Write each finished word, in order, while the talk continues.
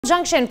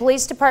Junction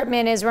Police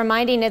Department is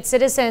reminding its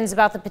citizens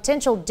about the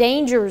potential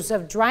dangers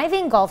of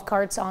driving golf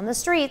carts on the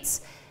streets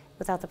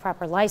without the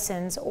proper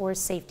license or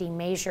safety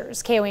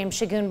measures. KOAM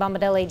Shagun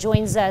Bombadele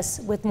joins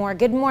us with more.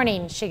 Good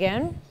morning,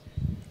 Shagun.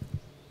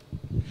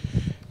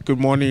 Good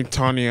morning,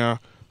 Tanya.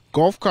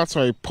 Golf carts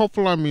are a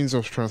popular means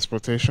of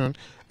transportation,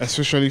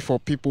 especially for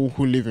people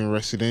who live in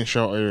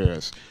residential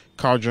areas.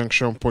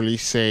 Junction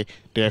Police say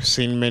they have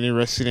seen many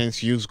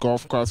residents use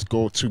golf carts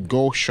to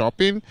go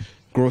shopping,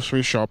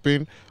 grocery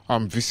shopping,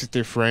 visit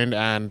a friend,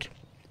 and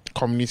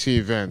community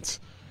events.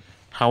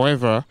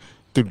 However,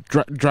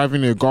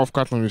 driving a golf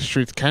cart on the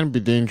street can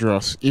be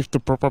dangerous if the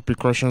proper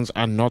precautions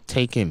are not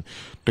taken.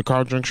 The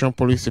Junction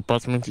Police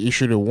Department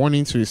issued a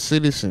warning to its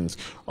citizens,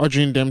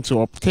 urging them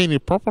to obtain a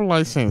proper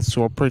license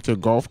to operate a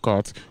golf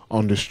cart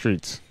on the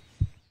streets.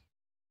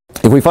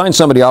 If we find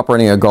somebody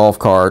operating a golf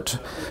cart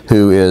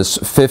who is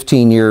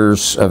 15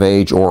 years of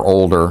age or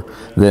older,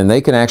 then they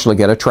can actually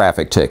get a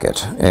traffic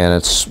ticket, and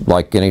it's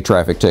like any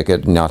traffic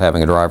ticket, not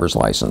having a driver's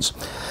license.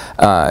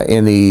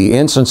 In the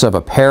instance of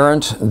a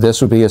parent, this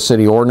would be a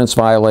city ordinance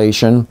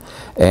violation,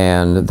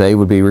 and they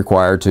would be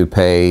required to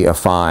pay a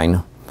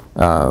fine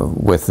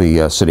with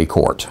the city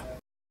court.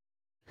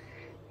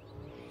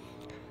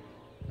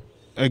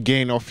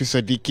 Again,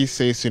 Officer Dickey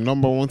says the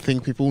number one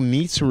thing people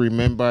need to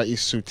remember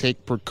is to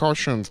take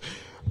precautions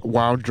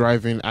while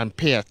driving and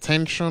pay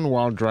attention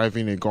while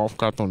driving a golf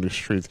cart on the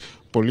street.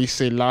 Police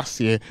say last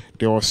year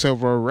there were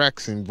several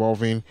wrecks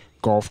involving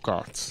golf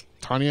carts.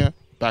 Tanya,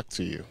 back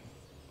to you.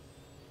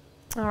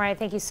 All right,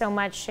 thank you so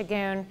much,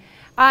 Shagun.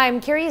 I'm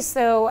curious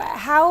though,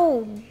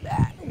 how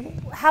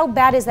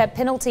bad is that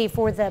penalty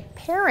for the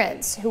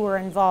parents who are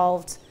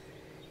involved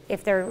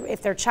if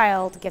their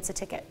child gets a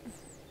ticket?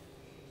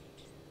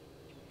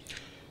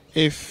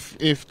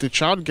 If the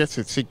child gets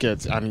a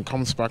ticket and it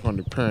comes back on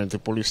the parent, the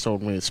police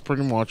told me it's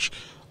pretty much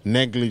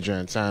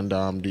negligence, and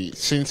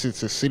since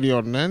it's a city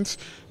ordinance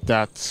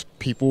that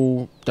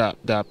people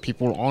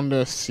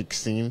under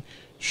 16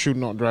 should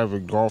not drive a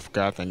golf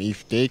cart, and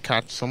if they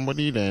catch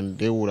somebody, then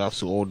they would have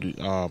to hold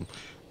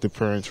the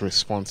parents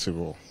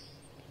responsible.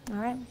 All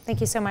right,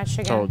 thank you so much,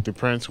 Shagun. So the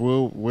parents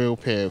will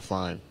pay a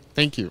fine.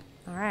 Thank you.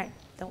 All right,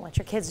 don't let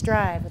your kids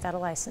drive without a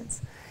license.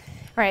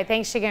 All right,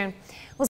 thanks, Shagun.